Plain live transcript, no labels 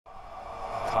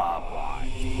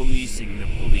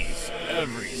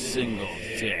single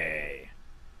day.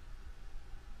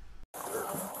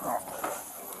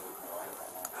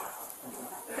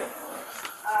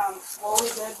 Well, we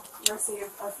did receive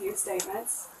a few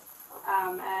statements,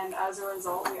 and as a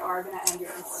result, we are going to end your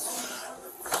employment.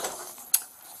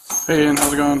 Hey Ian,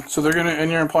 how's it going? So they're going to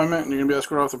end your employment and you're going to be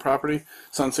escorted off the property.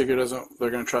 Sunseeker doesn't, they're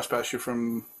going to trespass you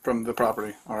from the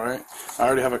property, alright? I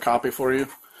already have a copy for you.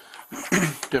 Do you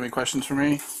have any questions for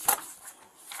me?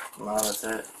 No, that's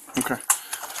it. Okay.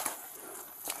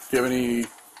 Do you have any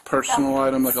personal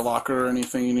item like a locker or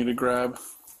anything you need to grab?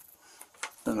 I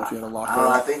don't know if you had a locker.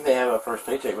 I think they have a first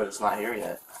paycheck, but it's not here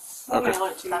yet. Okay.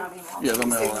 Yeah, they'll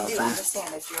mail it out So you do to you.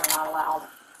 understand that you are not allowed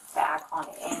back on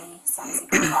any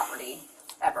Sunseeker property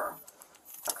ever.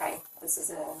 Okay? This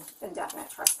is an indefinite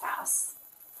trespass.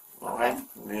 Okay.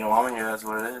 You know I'm here, that's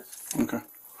what it is. Okay.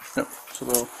 Yep.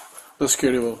 So the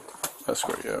security will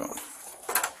escort you out.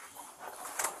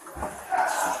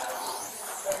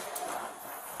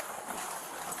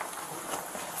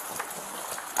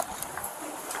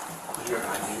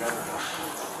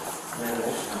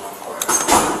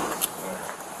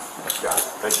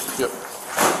 Yep.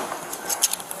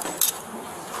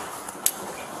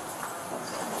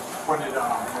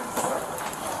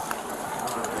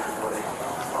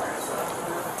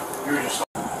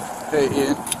 Hey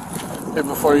Ian, hey,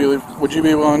 before you leave, would you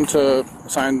be willing to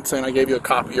sign saying I gave you a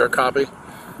copy, your copy?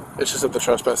 It's just at the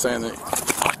trespass saying that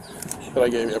I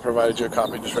gave you, I provided you a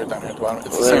copy just right down here at the bottom.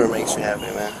 It's the Whatever same. makes you happy,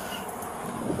 man.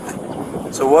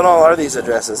 So what all are these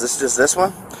addresses? This is just this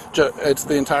one? It's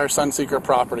the entire Sunseeker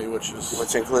property, which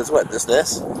includes what? Just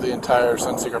this? The entire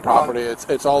Sunseeker property.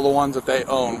 It's all the ones that they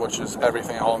own, which is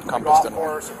everything all encompassed in one.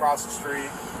 Golf course across the street.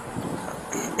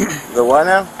 The what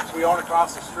now? So we own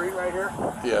across the street right here.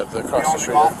 Yeah, We across own the street.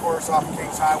 the golf course off of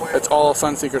Kings Highway. It's all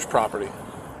Sunseeker's property.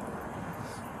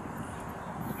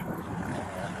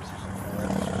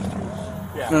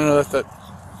 Yeah. No, that.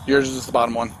 Yours is the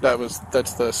bottom one.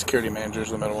 That's the security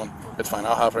manager's the middle one. It's fine.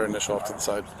 I'll have her initial off to the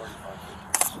side.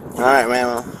 All right, man.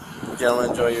 Well, gentlemen,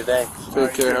 enjoy your day.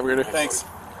 Take care. Have a good day. Thanks.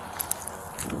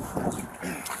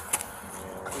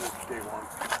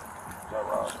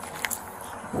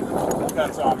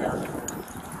 That's on there.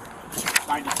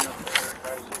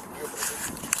 92.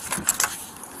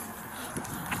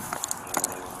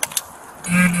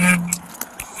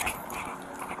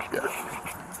 Yeah.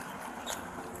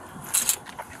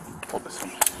 Hold this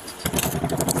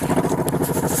one.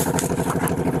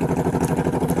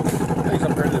 He's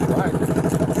up ready to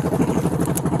drive.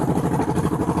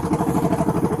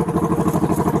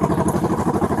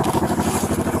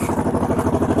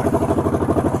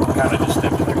 Kind of just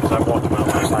stepped in there because I walked him out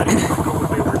last night. He was cool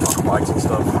with me. We were talking bikes and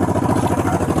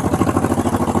stuff.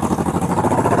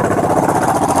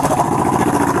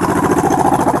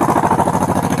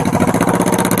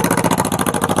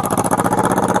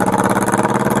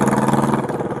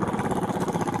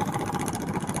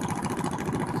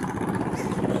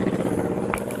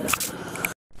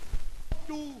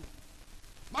 Du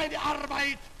meine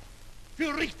Arbeit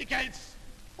für richtig hältst,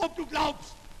 ob du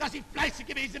glaubst, dass ich fleißig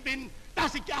gewesen bin,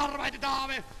 dass ich gearbeitet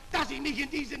habe, dass ich mich in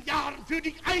diesen Jahren für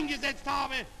dich eingesetzt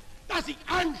habe, dass ich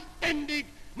anständig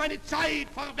meine Zeit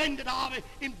verwendet habe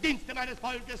im Dienste meines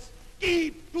Volkes.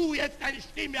 Gib du jetzt deine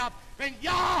Stimme ab. Wenn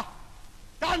ja,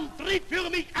 dann tritt für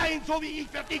mich ein, so wie ich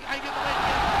für dich eingetreten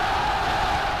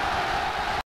bin.